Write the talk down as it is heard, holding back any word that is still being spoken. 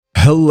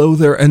Hello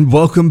there, and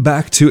welcome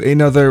back to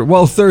another,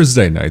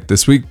 Thursday night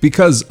this week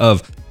because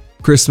of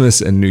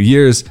Christmas and New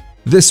Year's.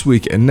 This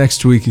week and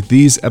next week,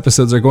 these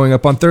episodes are going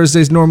up on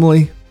Thursdays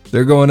normally.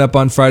 They're going up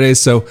on Fridays,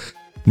 so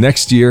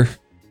next year,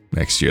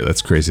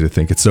 that's crazy to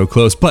think it's so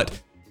close, but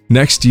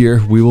next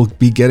year we will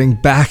be getting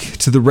back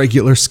to the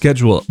regular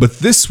schedule. But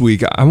this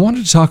week, I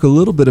wanted to talk a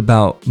little bit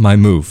about my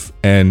move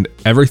and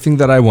everything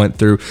that I went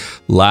through.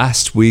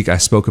 Last week, I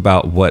spoke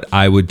about what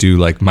I would do,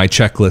 like my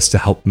checklist to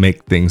help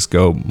make things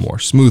go more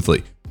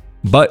smoothly.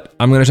 But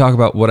I'm going to talk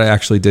about what I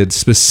actually did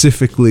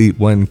specifically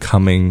when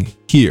coming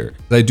here.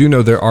 I do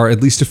know there are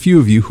at least a few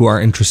of you who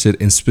are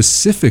interested in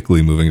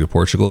specifically moving to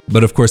Portugal,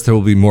 but of course there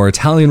will be more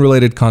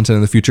Italian-related content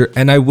in the future,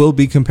 and I will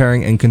be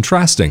comparing and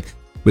contrasting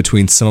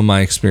between some of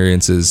my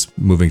experiences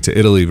moving to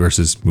Italy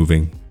versus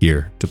moving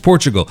here to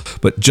Portugal.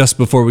 But just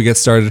before we get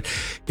started,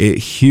 a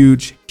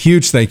huge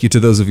thank you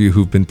to those of you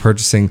who've been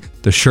purchasing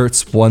the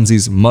shirts,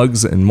 onesies,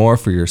 mugs, and more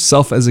for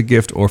yourself as a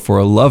gift or for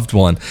a loved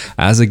one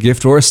as a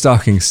gift or a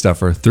stocking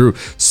stuffer through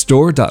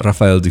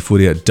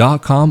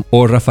store.rafaeldifuria.com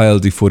or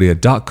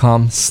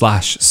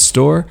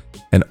rafaeldifuria.com/store.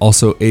 And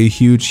also a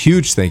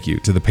huge thank you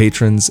to the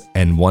patrons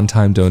and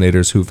one-time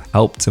donators who've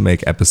helped to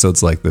make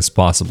episodes like this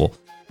possible.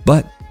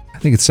 But I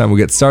think it's time we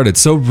get started,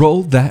 so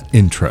roll that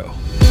intro.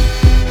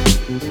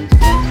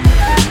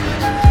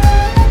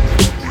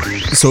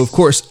 So of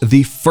course,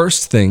 the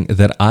first thing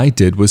that I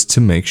did was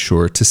to make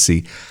sure to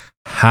see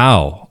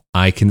how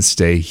I can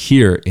stay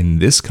here in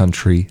this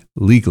country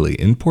legally,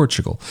 in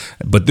Portugal.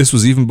 But this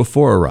was even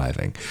before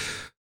arriving.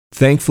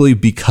 Thankfully,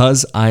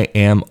 because I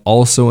am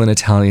also an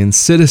Italian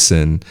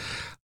citizen,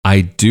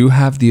 I do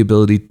have the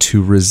ability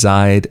to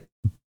reside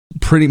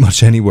pretty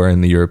much anywhere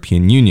in the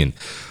European Union.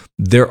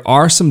 There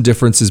are some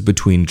differences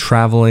between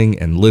traveling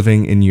and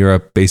living in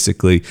Europe.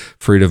 Basically,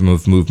 freedom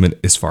of movement,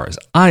 as far as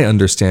I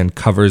understand,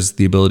 covers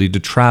the ability to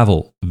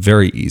travel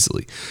very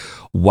easily.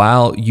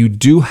 While you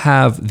do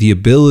have the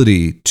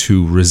ability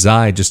to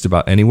reside just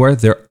about anywhere,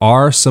 there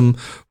are some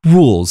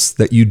rules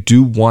that you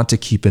do want to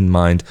keep in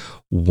mind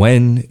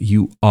when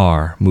you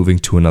are moving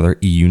to another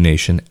EU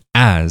nation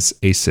as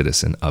a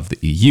citizen of the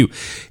EU.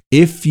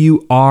 If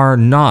you are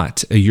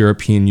not a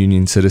European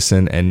Union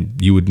citizen and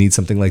you would need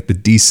something like the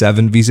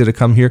D7 visa to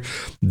come here,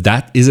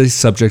 that is a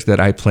subject that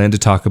I plan to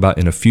talk about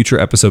in a future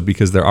episode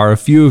because there are a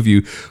few of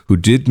you who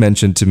did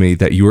mention to me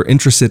that you were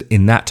interested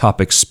in that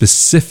topic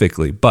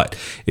specifically. But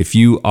if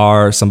you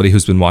are somebody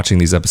who's been watching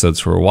these episodes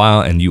for a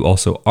while and you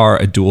also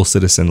are a dual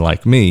citizen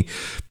like me,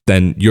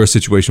 then your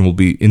situation will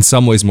be in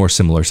some ways more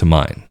similar to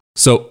mine.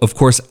 So, of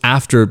course,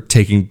 after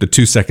taking the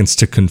 2 seconds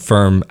to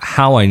confirm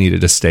how I needed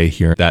to stay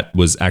here, that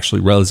was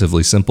actually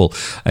relatively simple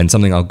and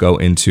something I'll go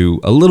into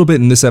a little bit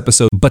in this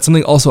episode, but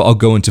something also I'll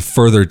go into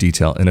further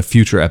detail in a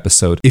future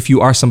episode. If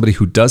you are somebody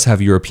who does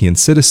have European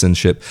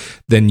citizenship,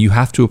 then you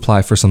have to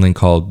apply for something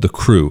called the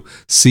CRUE,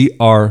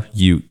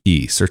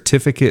 C-R-U-E,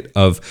 Certificate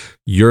of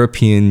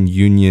European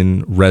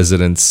Union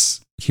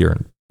Residence here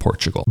in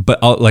Portugal.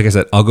 But like I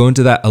said, I'll go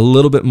into that a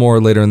little bit more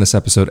later in this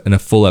episode and a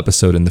full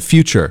episode in the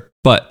future.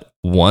 But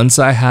once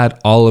I had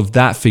all of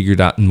that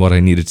figured out and what I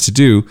needed to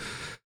do,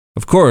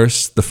 of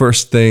course, the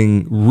first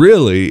thing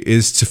really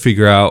is to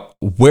figure out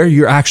where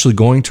you're actually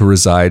going to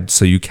reside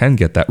so you can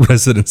get that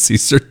residency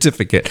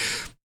certificate.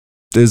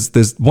 There's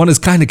one is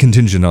kind of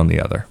contingent on the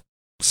other,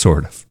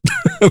 sort of.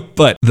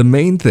 But the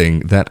main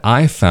thing that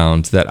I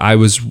found that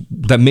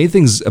made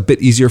things a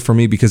bit easier for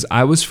me because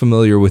I was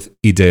familiar with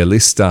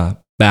Idealista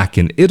back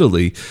in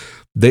Italy.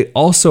 They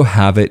also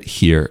have it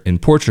here in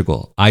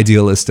Portugal,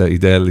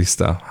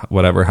 Idealista,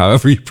 whatever,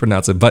 however you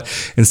pronounce it. But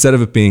instead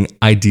of it being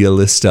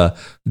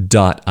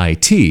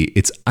idealista.it,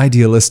 it's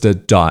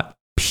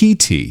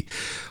idealista.pt.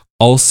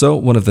 Also,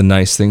 one of the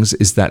nice things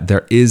is that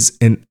there is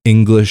an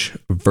English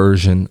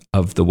version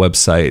of the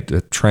website,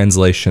 a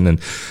translation, and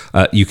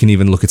you can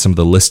even look at some of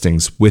the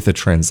listings with a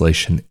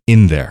translation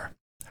in there.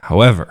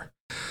 However,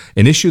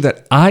 an issue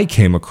that I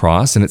came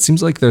across, and it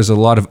seems like there's a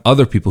lot of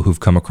other people who've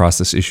come across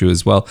this issue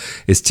as well,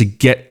 is to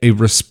get a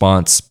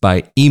response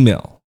by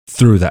email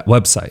through that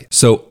website.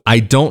 So I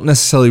don't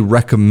necessarily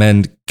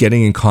recommend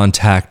getting in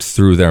contact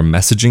through their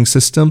messaging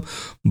system,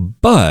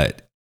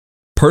 but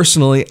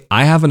personally,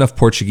 I have enough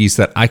Portuguese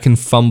that I can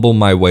fumble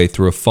my way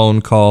through a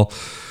phone call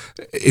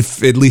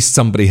if at least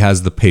somebody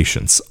has the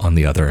patience on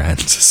the other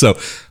end. So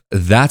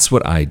that's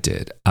what I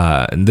did.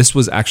 And this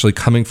was actually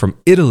coming from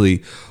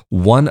Italy.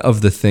 One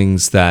of the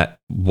things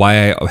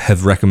why I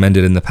have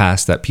recommended in the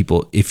past that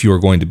people, if you are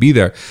going to be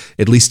there,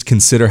 at least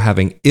consider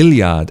having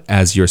Iliad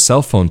as your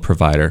cell phone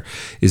provider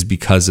is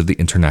because of the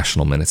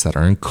international minutes that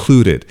are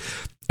included.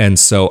 And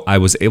so I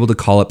was able to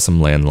call up some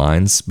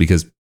landlines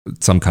because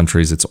some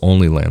countries it's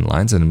only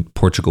landlines, and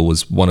Portugal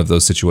was one of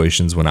those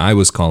situations when I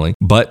was calling.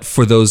 But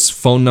for those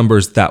phone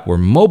numbers that were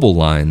mobile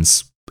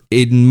lines,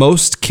 in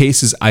most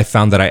cases, I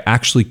found that I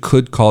actually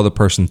could call the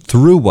person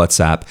through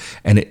WhatsApp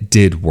and it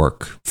did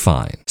work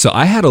fine. So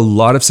I had a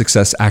lot of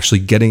success actually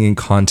getting in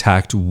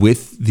contact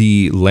with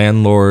the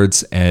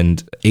landlords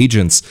and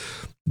agents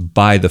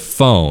by the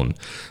phone,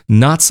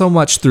 not so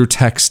much through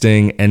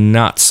texting and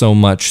not so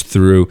much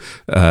through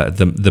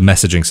the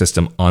messaging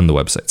system on the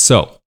website.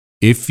 So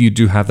if you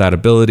do have that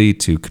ability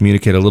to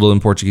communicate a little in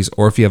Portuguese,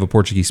 or if you have a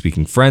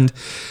Portuguese-speaking friend,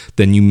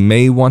 then you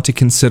may want to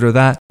consider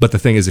that. But the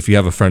thing is, if you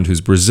have a friend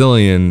who's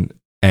Brazilian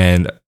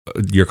and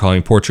you're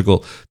calling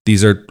Portugal,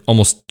 these are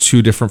almost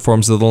two different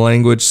forms of the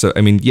language. So,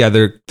 I mean, yeah,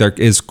 there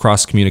is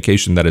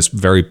cross-communication that is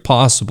very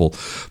possible,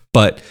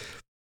 but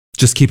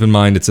just keep in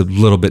mind it's a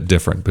little bit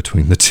different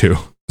between the two.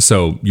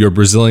 So your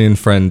Brazilian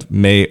friend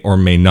may or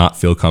may not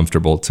feel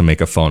comfortable to make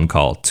a phone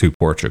call to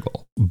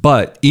Portugal.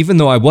 But even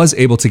though I was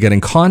able to get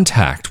in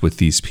contact with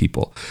these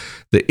people,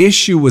 the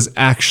issue was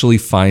actually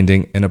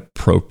finding an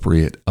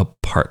appropriate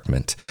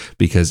apartment,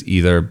 because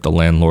either the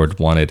landlord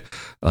wanted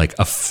like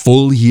a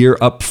full year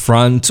up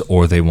front,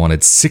 or they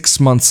wanted 6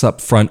 months up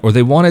front, or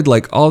they wanted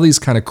like all these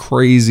kind of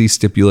crazy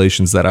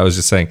stipulations that I was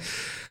just saying,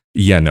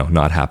 yeah, no,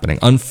 not happening.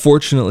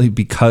 Unfortunately,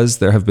 because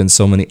there have been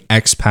so many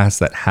expats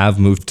that have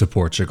moved to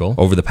Portugal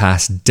over the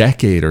past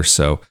decade or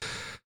so,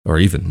 or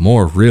even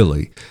more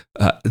really,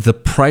 the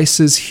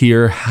prices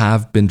here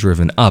have been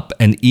driven up,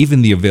 and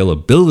even the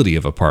availability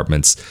of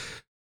apartments,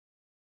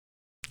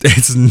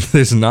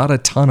 there's not a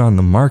ton on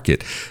the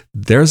market.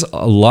 There's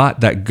a lot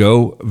that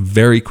go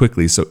very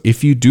quickly. So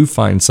if you do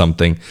find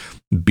something,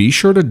 be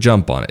sure to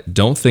jump on it.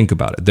 Don't think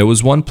about it. There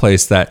was one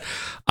place that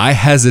I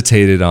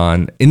hesitated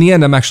on. In the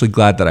end, I'm actually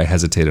glad that I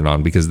hesitated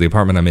on, because the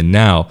apartment I'm in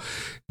now,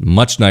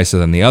 much nicer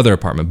than the other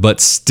apartment. But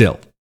still,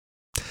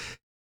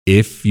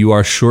 if you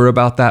are sure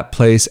about that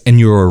place and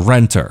you're a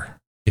renter,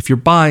 if you're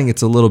buying,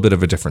 it's a little bit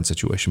of a different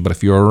situation. But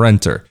if you're a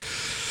renter,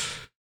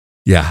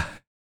 yeah,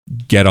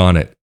 get on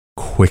it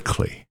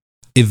quickly.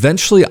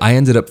 Eventually, I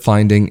ended up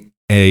finding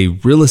a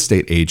real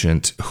estate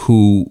agent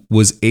who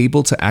was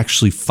able to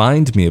actually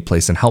find me a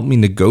place and help me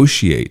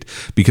negotiate,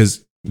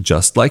 because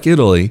just like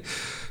Italy,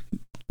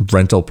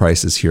 rental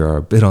prices here are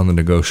a bit on the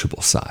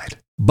negotiable side.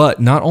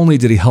 But not only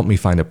did he help me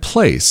find a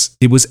place,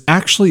 it was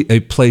actually a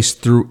place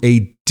through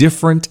a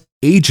different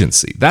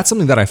agency. That's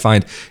something that I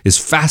find is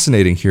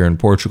fascinating here in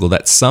Portugal,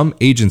 that some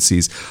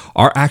agencies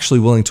are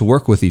actually willing to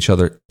work with each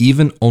other,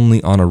 even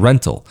only on a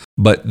rental.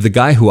 But the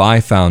guy who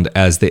I found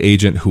as the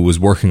agent who was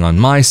working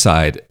on my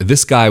side,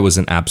 this guy was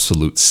an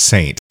absolute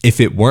saint. If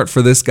it weren't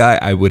for this guy,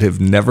 I would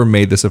have never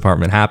made this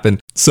apartment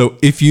happen. So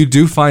if you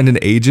do find an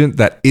agent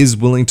that is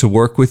willing to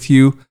work with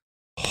you,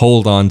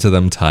 hold on to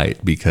them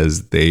tight,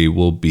 because they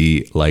will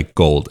be like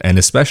gold. And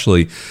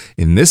especially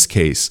in this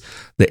case,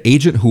 the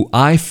agent who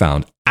I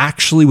found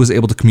actually was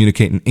able to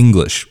communicate in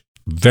English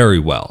very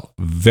well,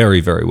 very,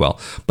 very well.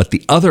 But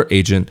the other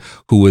agent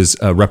who was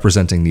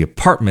representing the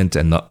apartment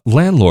and the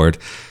landlord,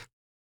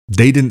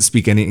 they didn't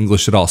speak any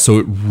English at all. So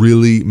it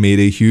really made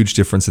a huge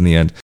difference in the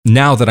end.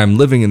 Now that I'm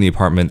living in the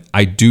apartment,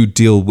 I do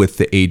deal with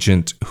the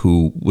agent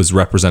who was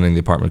representing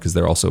the apartment, because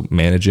they're also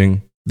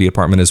managing the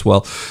apartment as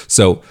well.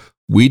 So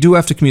we do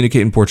have to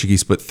communicate in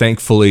Portuguese, but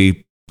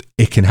thankfully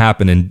it can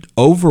happen. And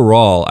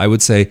overall, I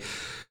would say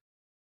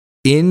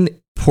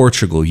in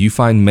Portugal, you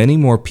find many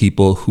more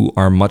people who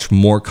are much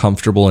more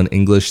comfortable in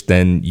English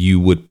than you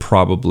would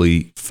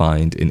probably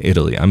find in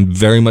Italy. I'm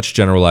very much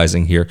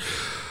generalizing here,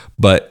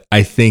 but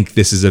I think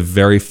this is a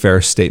very fair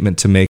statement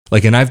to make.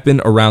 And I've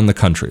been around the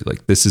country.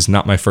 This is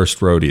not my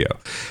first rodeo.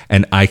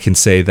 And I can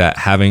say that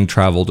having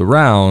traveled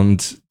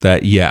around,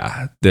 that,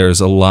 yeah,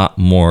 there's a lot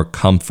more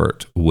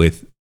comfort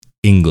with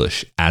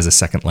English as a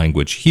second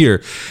language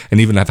here. And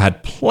even I've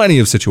had plenty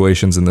of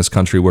situations in this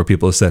country where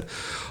people have said,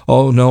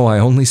 oh no, I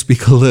only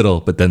speak a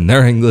little, but then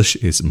their English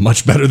is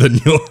much better than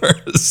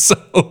yours.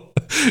 So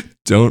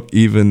don't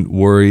even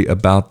worry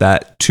about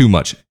that too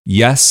much.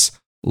 Yes,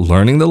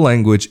 learning the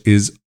language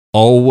is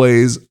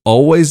always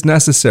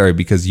necessary,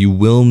 because you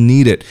will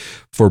need it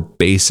for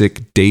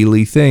basic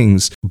daily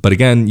things. But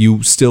again,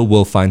 you still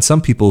will find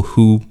some people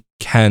who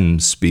can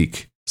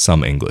speak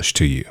some English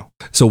to you.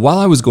 So while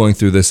I was going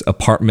through this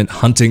apartment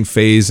hunting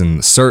phase and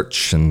the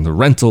search and the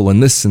rental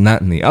and this and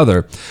that and the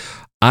other,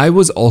 I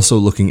was also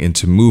looking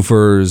into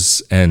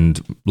movers, and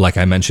like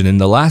I mentioned in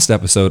the last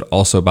episode,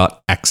 also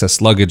about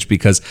excess luggage,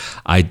 because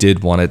I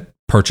did want to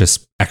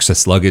purchase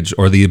excess luggage,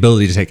 or the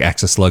ability to take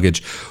excess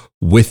luggage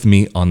with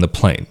me on the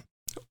plane.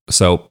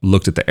 So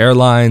looked at the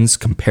airlines,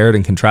 compared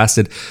and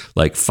contrasted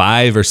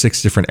 5 or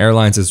 6 different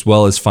airlines, as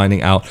well as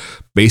finding out,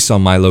 based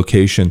on my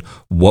location,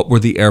 what were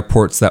the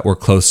airports that were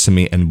close to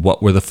me and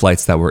what were the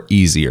flights that were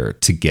easier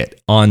to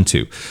get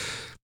onto.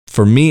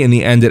 For me, in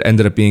the end, it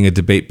ended up being a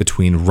debate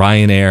between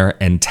Ryanair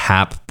and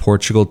TAP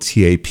Portugal,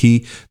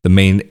 TAP, the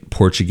main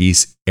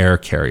Portuguese air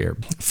carrier.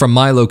 From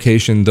my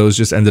location, those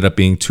just ended up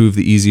being two of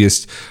the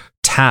easiest.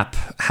 TAP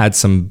had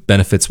some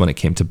benefits when it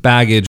came to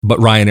baggage, but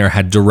Ryanair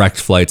had direct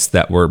flights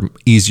that were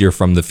easier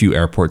from the few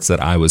airports that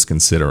I was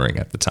considering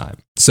at the time.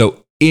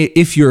 So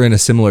if you're in a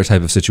similar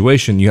type of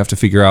situation, you have to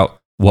figure out,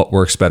 what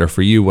works better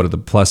for you, what are the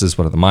pluses,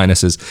 what are the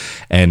minuses,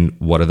 and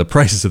what are the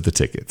prices of the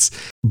tickets.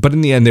 But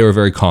in the end, they were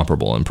very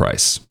comparable in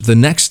price. The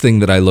next thing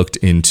that I looked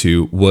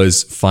into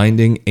was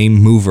finding a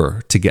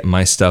mover to get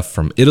my stuff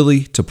from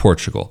Italy to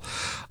Portugal.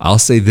 I'll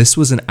say this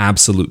was an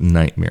absolute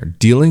nightmare.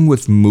 Dealing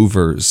with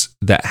movers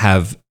that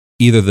have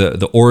either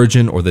the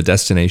origin or the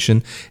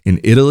destination in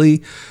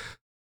Italy,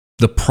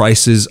 the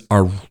prices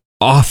are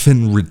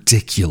often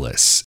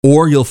ridiculous.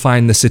 Or you'll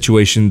find the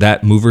situation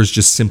that movers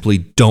just simply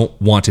don't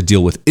want to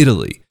deal with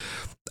Italy.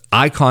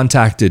 I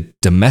contacted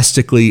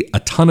domestically a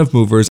ton of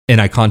movers,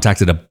 and I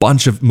contacted a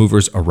bunch of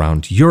movers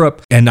around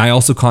Europe. And I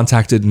also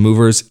contacted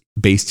movers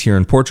based here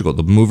in Portugal.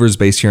 The movers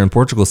based here in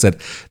Portugal said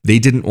they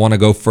didn't want to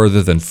go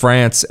further than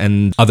France,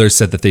 and others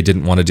said that they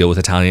didn't want to deal with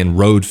Italian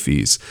road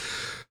fees.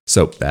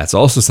 So that's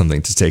also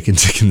something to take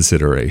into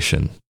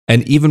consideration.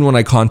 And even when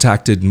I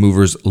contacted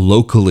movers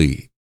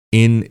locally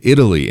in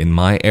Italy, in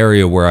my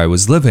area where I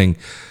was living,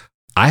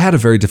 I had a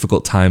very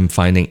difficult time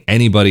finding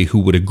anybody who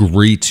would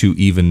agree to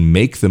even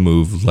make the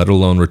move, let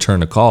alone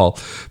return a call,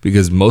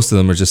 because most of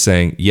them are just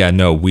saying, yeah,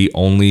 no, we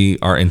only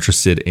are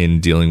interested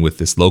in dealing with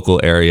this local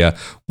area.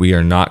 We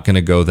are not going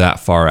to go that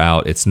far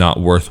out. It's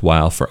not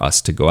worthwhile for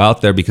us to go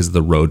out there because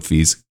the road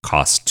fees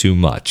cost too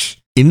much.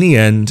 In the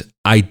end,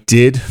 I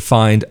did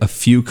find a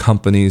few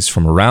companies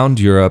from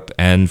around Europe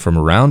and from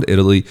around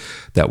Italy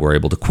that were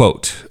able to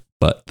quote,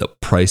 but the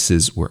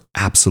prices were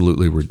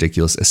absolutely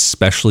ridiculous,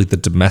 especially the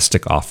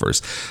domestic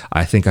offers.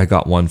 I think I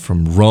got one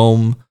from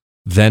Rome,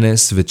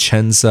 Venice,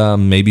 Vicenza,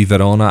 maybe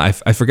Verona.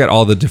 I forget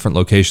all the different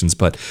locations,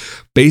 but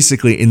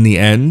basically in the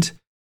end,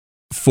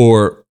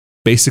 for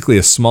basically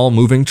a small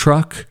moving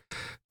truck,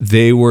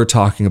 they were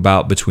talking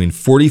about between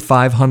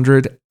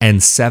 4,500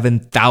 and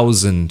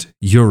 7,000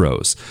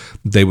 euros.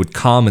 They would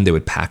come and they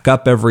would pack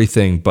up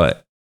everything,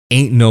 but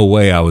ain't no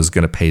way I was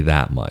going to pay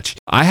that much.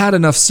 I had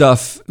enough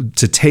stuff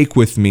to take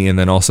with me, and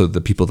then also the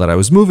people that I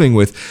was moving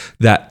with,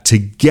 that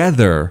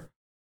together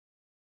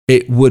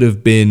it would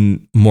have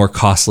been more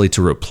costly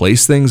to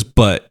replace things,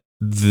 but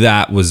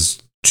that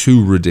was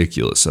too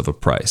ridiculous of a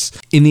price.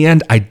 In the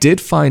end, I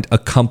did find a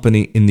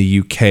company in the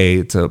UK.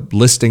 It's a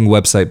listing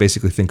website.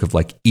 Basically, think of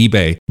like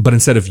eBay, but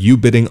instead of you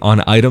bidding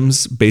on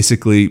items,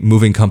 basically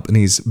moving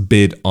companies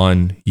bid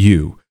on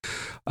you.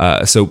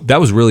 So that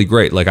was really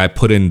great. Like, I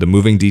put in the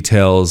moving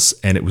details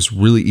and it was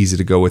really easy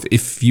to go with.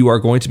 If you are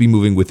going to be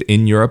moving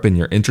within Europe and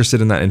you're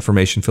interested in that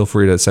information, feel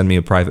free to send me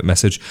a private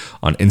message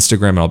on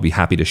Instagram and I'll be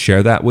happy to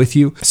share that with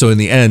you. So in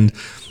the end,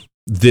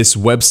 this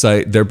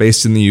website, they're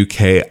based in the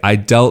UK. I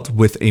dealt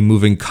with a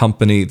moving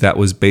company that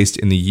was based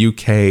in the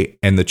UK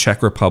and the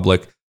Czech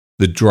Republic.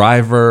 The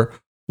driver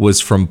was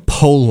from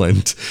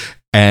Poland.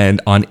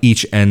 And on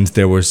each end,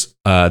 there were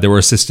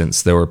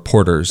assistants, there were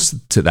porters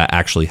that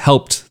actually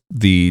helped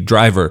the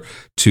driver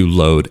to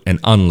load and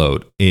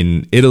unload.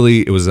 In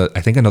Italy, it was, I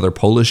think, another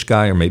Polish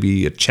guy or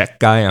maybe a Czech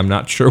guy. I'm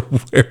not sure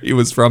where he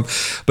was from.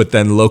 But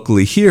then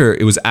locally here,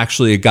 it was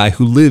actually a guy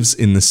who lives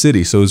in the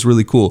city. So it was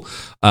really cool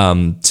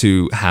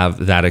to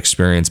have that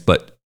experience.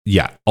 But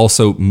yeah,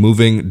 also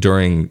moving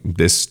during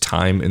this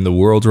time in the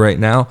world right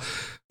now,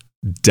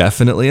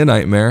 definitely a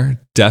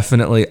nightmare,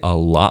 definitely a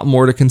lot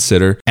more to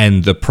consider,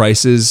 and the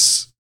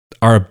prices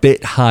are a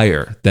bit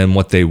higher than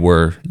what they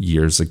were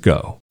years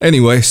ago.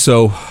 Anyway,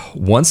 so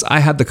once I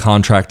had the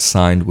contract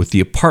signed with the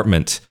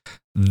apartment,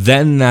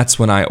 then that's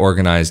when I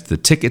organized the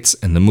tickets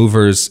and the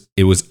movers.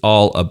 It was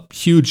all a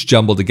huge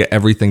jumble to get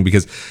everything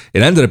because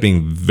it ended up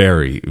being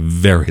very,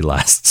 very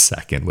last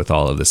second with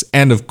all of this.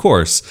 And of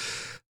course,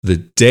 the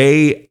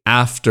day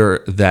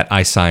after that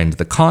I signed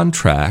the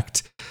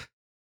contract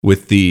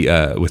with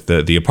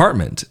the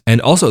apartment.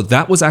 And also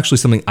that was actually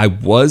something I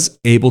was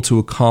able to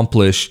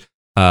accomplish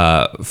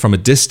from a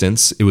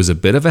distance. It was a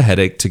bit of a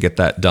headache to get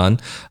that done.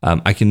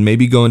 I can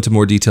maybe go into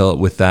more detail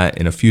with that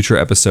in a future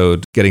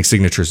episode. Getting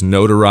signatures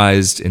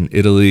notarized in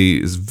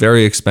Italy is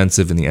very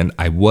expensive. In the end,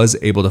 I was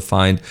able to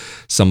find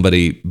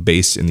somebody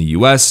based in the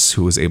US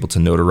who was able to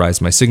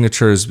notarize my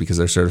signatures because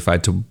they're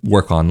certified to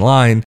work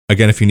online.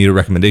 Again, if you need a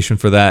recommendation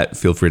for that,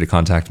 feel free to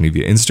contact me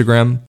via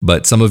Instagram.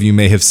 But some of you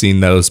may have seen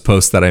those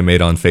posts that I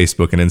made on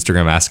Facebook and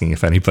Instagram asking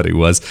if anybody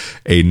was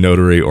a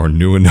notary or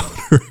knew a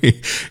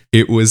notary.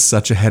 It was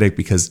such a headache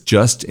because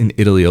just in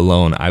Italy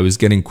alone, I was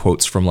getting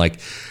quotes from like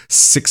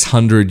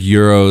 600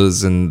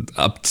 euros and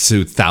up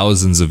to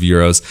thousands of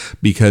euros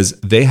because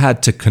they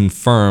had to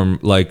confirm,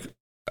 like,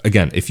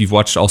 again, if you've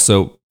watched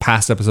also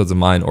past episodes of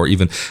mine or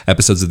even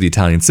episodes of the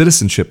Italian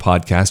Citizenship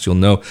podcast, you'll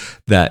know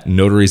that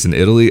notaries in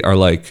Italy are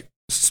like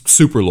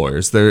super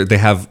lawyers. They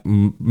have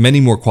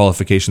many more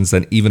qualifications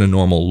than even a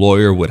normal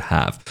lawyer would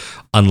have.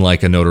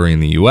 Unlike a notary in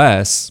the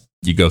US,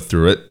 you go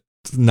through it.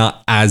 It's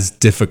not as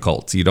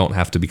difficult. You don't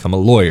have to become a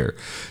lawyer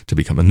to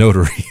become a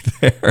notary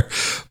there.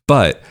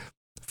 But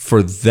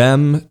for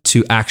them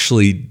to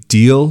actually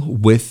deal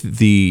with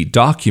the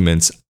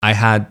documents, I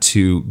had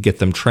to get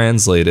them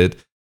translated.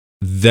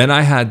 Then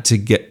I had to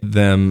get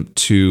them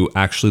to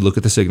actually look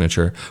at the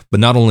signature.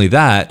 But not only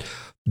that,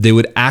 they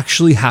would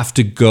actually have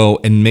to go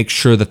and make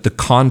sure that the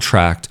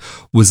contract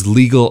was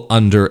legal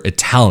under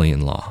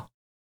Italian law.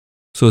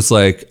 So it's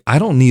like, I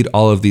don't need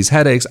all of these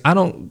headaches. I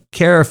don't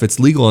care if it's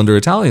legal under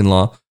Italian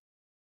law.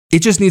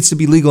 It just needs to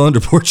be legal under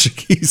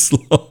Portuguese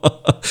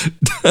law.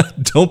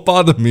 Don't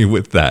bother me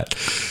with that.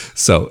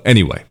 So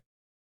anyway,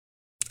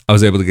 I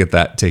was able to get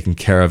that taken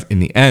care of in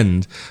the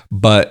end.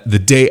 But the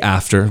day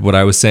after, what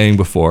I was saying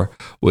before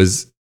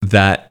was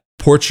that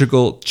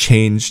Portugal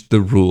changed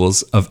the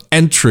rules of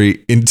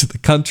entry into the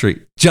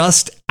country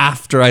just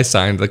after I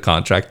signed the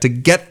contract to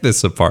get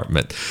this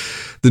apartment.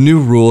 The new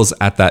rules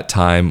at that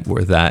time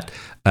were that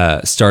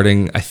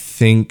starting, I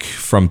think,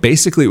 from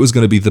basically it was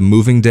going to be the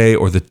moving day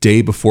or the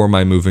day before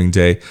my moving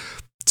day,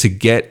 to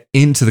get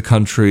into the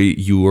country,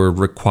 you were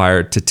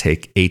required to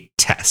take a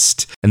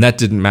test. And that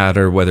didn't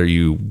matter whether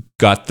you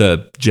got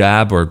the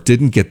jab or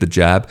didn't get the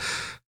jab,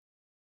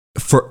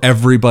 for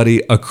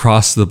everybody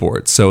across the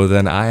board. So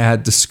then I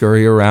had to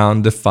scurry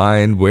around to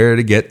find where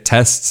to get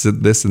tests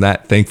and this and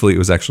that. Thankfully, it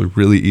was actually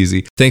really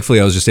easy. Thankfully,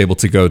 I was just able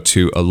to go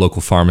to a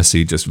local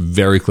pharmacy just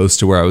very close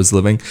to where I was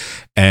living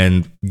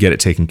and get it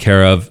taken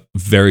care of.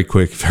 Very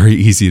quick, very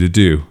easy to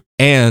do.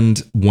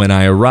 And when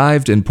I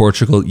arrived in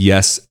Portugal,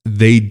 yes,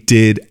 they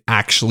did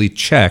actually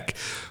check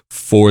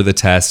for the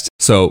test.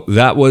 So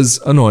that was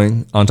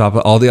annoying on top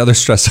of all the other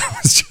stress I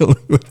was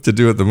dealing with to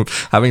do with them,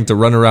 having to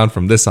run around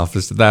from this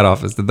office to that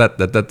office to that,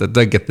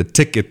 get the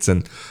tickets.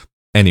 And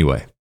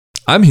anyway,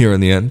 I'm here in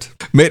the end.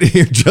 Made it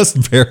here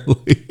just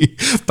barely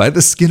by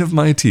the skin of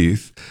my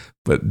teeth,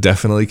 but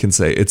definitely can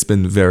say it's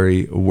been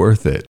very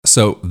worth it.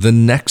 So the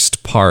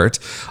next part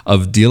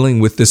of dealing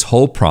with this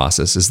whole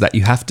process is that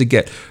you have to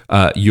get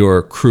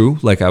your CRUE,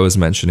 like I was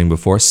mentioning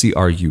before,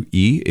 CRUE,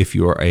 if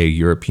you're a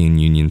European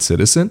Union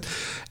citizen,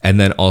 and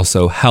then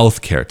also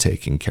healthcare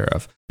taken care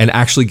of. And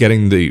actually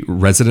getting the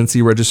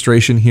residency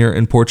registration here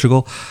in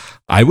Portugal,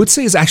 I would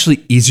say is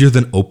actually easier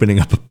than opening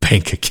up a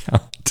bank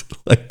account.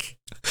 Like,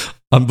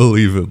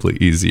 unbelievably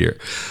easier.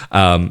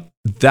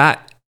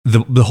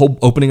 The whole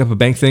opening up a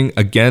bank thing,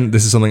 again,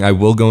 this is something I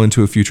will go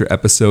into a future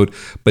episode,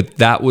 but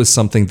that was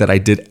something that I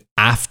did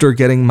after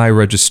getting my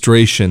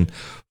registration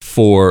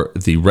for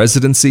the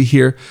residency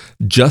here,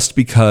 just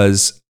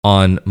because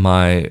on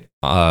my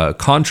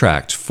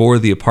contract for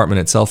the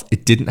apartment itself,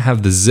 it didn't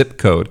have the zip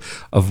code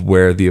of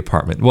where the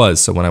apartment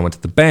was. So when I went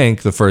to the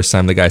bank the first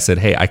time, the guy said,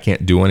 hey, I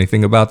can't do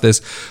anything about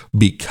this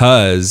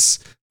because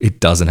it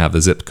doesn't have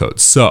the zip code.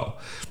 So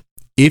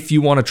if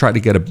you want to try to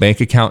get a bank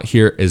account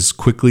here as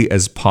quickly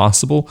as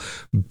possible,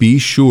 be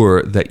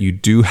sure that you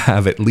do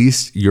have at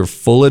least your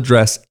full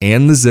address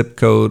and the zip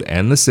code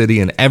and the city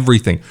and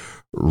everything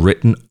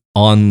written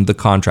on the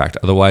contract.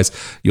 Otherwise,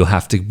 you'll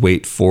have to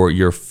wait for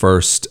your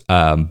first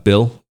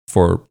bill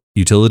for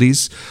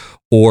utilities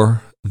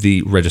or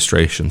the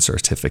registration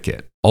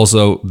certificate.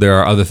 Also, there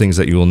are other things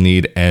that you will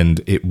need,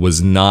 and it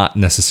was not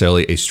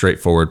necessarily a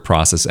straightforward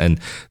process. And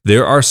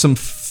there are some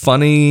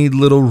funny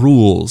little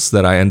rules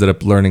that I ended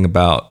up learning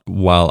about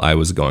while I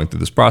was going through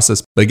this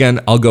process. But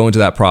again, I'll go into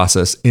that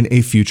process in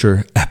a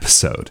future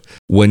episode.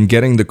 When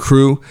getting the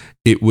CRUE,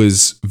 it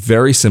was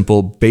very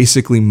simple.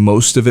 Basically,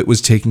 most of it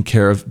was taken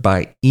care of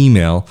by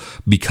email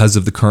because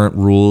of the current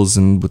rules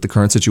and with the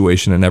current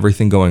situation and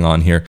everything going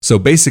on here. So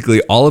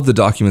basically, all of the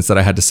documents that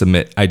I had to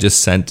submit, I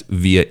just sent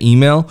via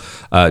email,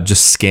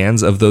 just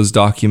scans of those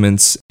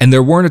documents. And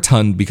there weren't a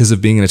ton because of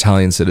being an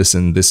Italian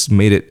citizen. This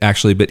made it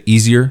actually a bit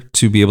easier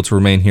to be able to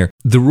remain here.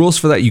 The rules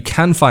for that you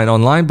can find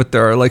online, but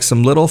there are like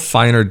some little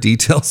finer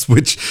details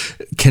which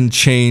can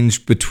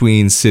change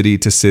between city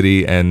to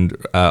city and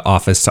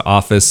office to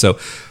office. So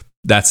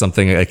that's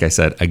something, like I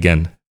said,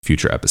 again,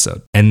 future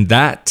episode. And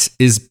that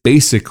is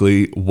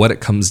basically what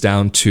it comes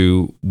down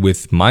to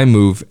with my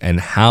move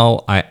and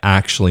how I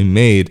actually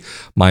made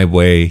my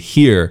way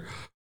here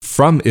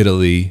from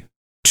Italy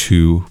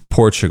to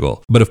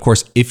Portugal. But of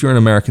course, if you're an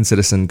American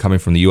citizen coming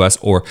from the US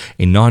or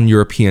a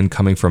non-European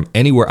coming from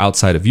anywhere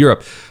outside of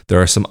Europe,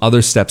 there are some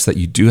other steps that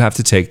you do have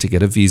to take to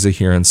get a visa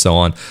here and so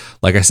on.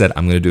 Like I said,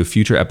 I'm going to do a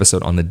future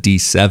episode on the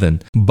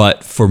D7.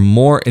 But for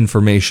more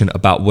information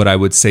about what I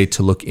would say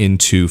to look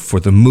into for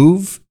the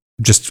move,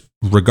 just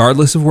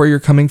regardless of where you're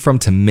coming from,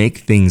 to make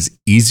things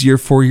easier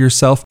for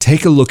yourself,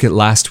 take a look at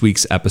last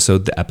week's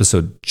episode, the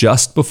episode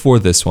just before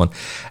this one,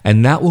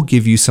 and that will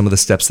give you some of the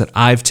steps that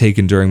I've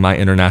taken during my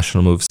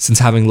international moves since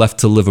having left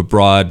to live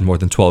abroad more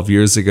than 12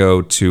 years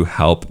ago to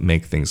help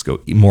make things go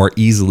more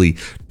easily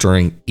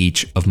during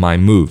each of my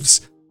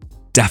moves.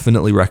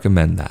 Definitely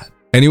recommend that.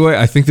 Anyway,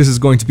 I think this is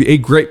going to be a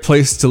great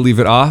place to leave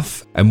it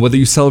off. And whether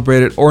you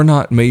celebrate it or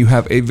not, may you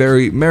have a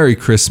very Merry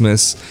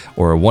Christmas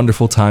or a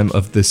wonderful time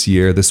of this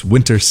year, this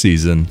winter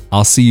season.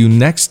 I'll see you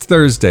next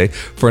Thursday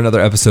for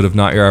another episode of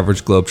Not Your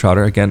Average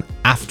Globetrotter. Again,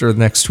 after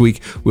next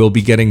week, we'll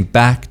be getting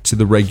back to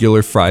the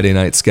regular Friday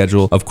night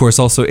schedule. Of course,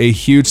 also a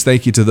huge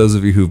thank you to those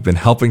of you who've been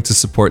helping to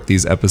support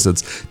these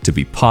episodes to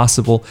be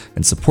possible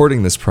and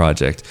supporting this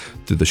project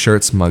through the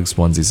shirts, mugs,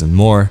 onesies, and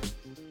more,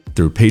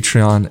 through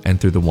Patreon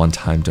and through the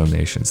one-time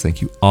donations. Thank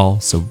you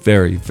all so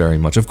very, very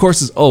much. Of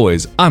course, as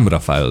always, I'm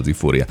Raffaele Di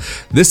Furia.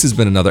 This has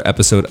been another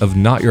episode of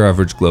Not Your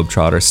Average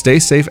Globetrotter. Stay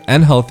safe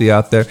and healthy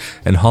out there,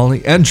 and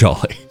holly and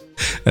jolly.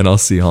 And I'll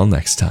see you all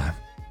next time.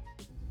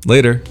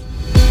 Later.